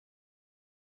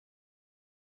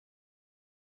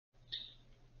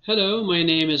Hello, my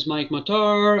name is Mike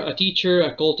Matar, a teacher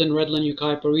at Colton Redland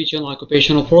Ukaipa Regional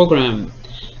Occupational Program.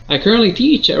 I currently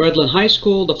teach at Redlands High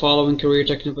School the following career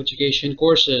technical education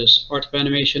courses: Art of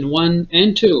Animation 1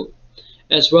 and 2,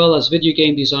 as well as Video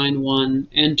Game Design 1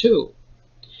 and 2.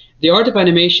 The Art of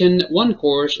Animation 1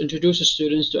 course introduces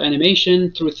students to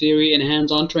animation through theory and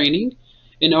hands-on training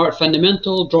in art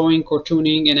fundamental, drawing,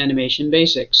 cartooning, and animation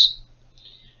basics.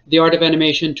 The Art of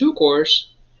Animation 2 course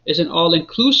is an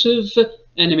all-inclusive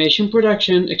animation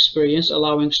production experience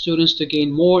allowing students to gain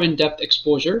more in-depth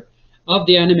exposure of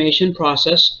the animation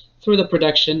process through the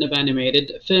production of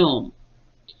animated film.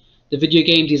 The Video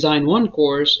Game Design 1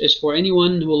 course is for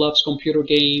anyone who loves computer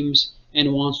games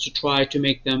and wants to try to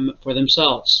make them for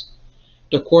themselves.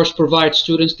 The course provides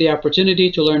students the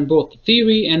opportunity to learn both the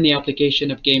theory and the application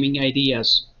of gaming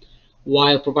ideas,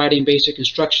 while providing basic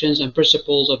instructions and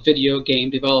principles of video game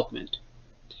development.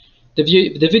 The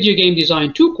Video Game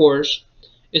Design 2 course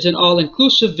is an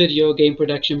all-inclusive video game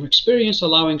production experience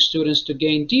allowing students to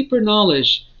gain deeper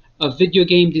knowledge of video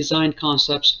game design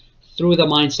concepts through the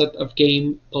mindset of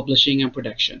game publishing and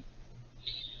production.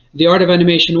 The Art of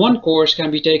Animation 1 course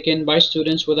can be taken by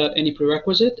students without any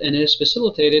prerequisite and is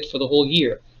facilitated for the whole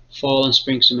year, fall and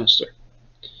spring semester.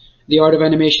 The Art of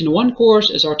Animation 1 course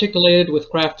is articulated with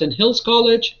Crafton Hills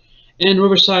College and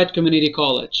Riverside Community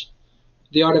College.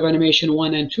 The Art of Animation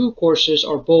 1 and 2 courses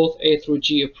are both A through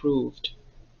G approved.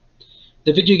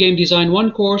 The Video Game Design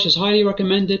 1 course is highly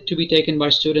recommended to be taken by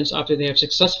students after they have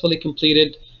successfully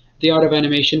completed the Art of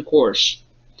Animation course.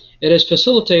 It is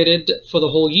facilitated for the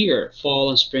whole year, fall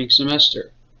and spring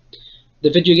semester. The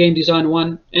Video Game Design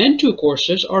 1 and 2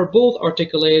 courses are both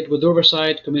articulated with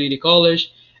Riverside Community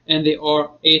College, and they are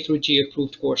A through G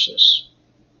approved courses.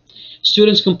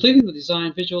 Students completing the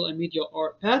Design, Visual, and Media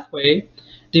Art pathway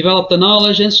develop the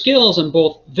knowledge and skills in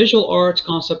both visual art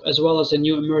concept as well as the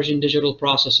new emerging digital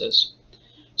processes.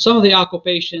 Some of the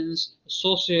occupations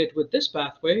associated with this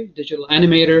pathway: digital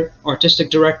animator,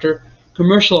 artistic director,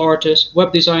 commercial artist,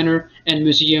 web designer, and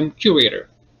museum curator.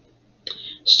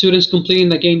 Students completing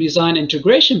the game design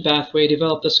integration pathway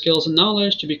develop the skills and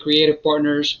knowledge to be creative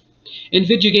partners in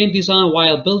video game design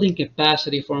while building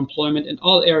capacity for employment in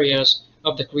all areas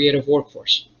of the creative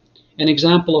workforce. An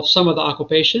example of some of the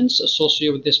occupations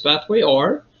associated with this pathway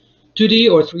are 2D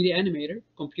or 3D animator,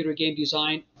 computer game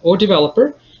design or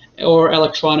developer, or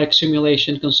electronic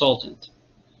simulation consultant.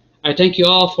 I thank you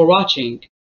all for watching.